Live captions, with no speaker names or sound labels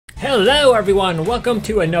Hello everyone, welcome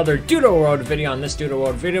to another Doodle World video. On this Doodle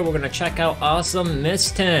World video, we're going to check out awesome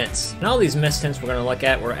Mistints. And all these Mistints we're going to look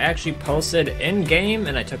at were actually posted in-game,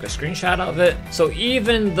 and I took a screenshot of it. So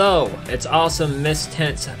even though it's awesome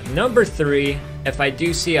Mistints number 3, if I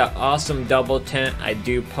do see an awesome double tint, I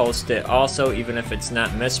do post it also, even if it's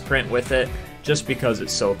not misprint with it, just because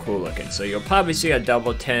it's so cool looking. So you'll probably see a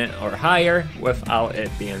double tint or higher without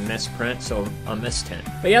it being misprint, so a mistint.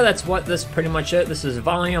 But yeah, that's what this pretty much it. This is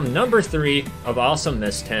volume number 3 of awesome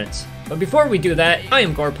mistints. But before we do that, I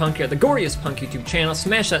am Punk here at the Punk YouTube channel.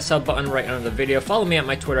 Smash that sub button right under the video. Follow me at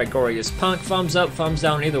my Twitter at Punk. Thumbs up, thumbs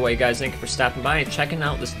down, either way guys. Thank you for stopping by and checking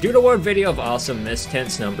out this Doodle World video of awesome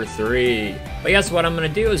mistints number 3. But yes, what I'm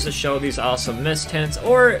going to do is to show these awesome mistints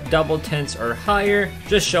or double tints or higher.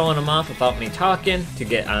 Just showing them off without me talking to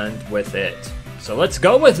get on with it. So let's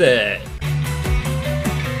go with it!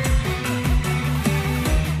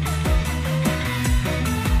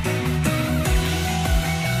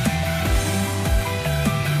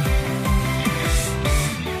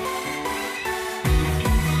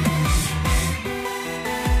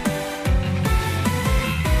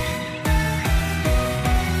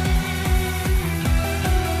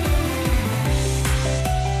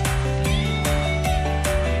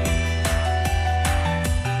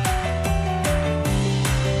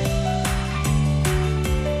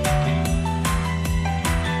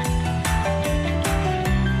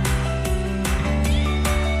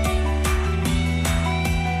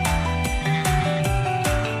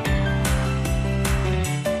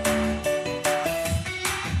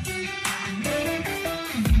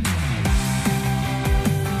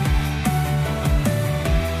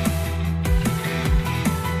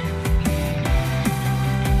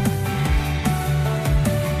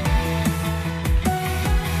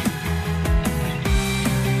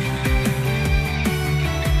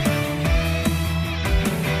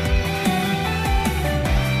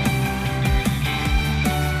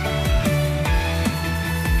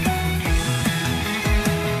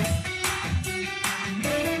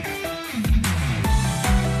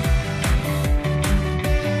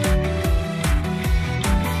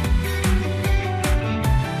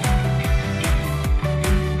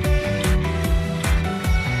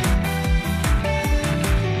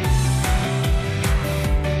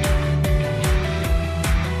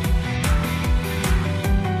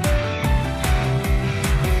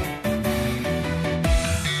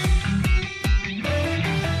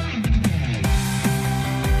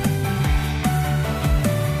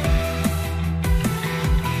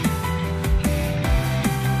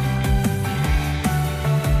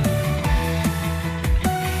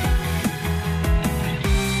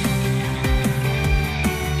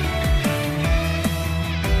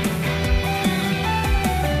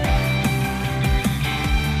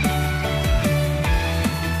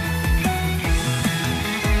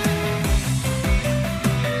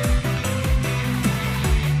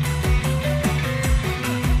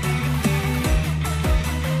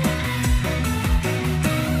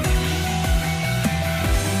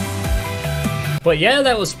 But yeah,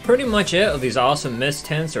 that was pretty much it of these awesome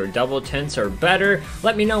mistints or double tints or better.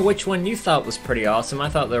 Let me know which one you thought was pretty awesome. I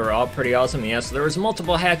thought they were all pretty awesome. Yes, there was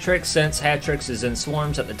multiple hat tricks since hat tricks is in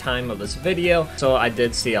swarms at the time of this video, so I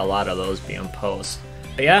did see a lot of those being posted.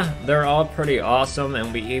 But yeah, they're all pretty awesome,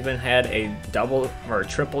 and we even had a double or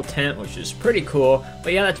triple tint, which is pretty cool.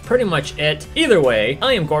 But yeah, that's pretty much it. Either way,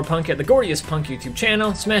 I am Punk at the Punk YouTube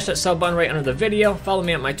channel. Smash that sub button right under the video. Follow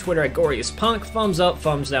me at my Twitter at Punk. Thumbs up,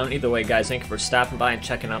 thumbs down, either way guys. Thank you for stopping by and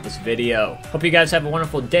checking out this video. Hope you guys have a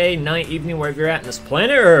wonderful day, night, evening, wherever you're at in this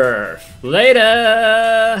planet Earth.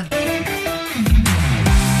 Later!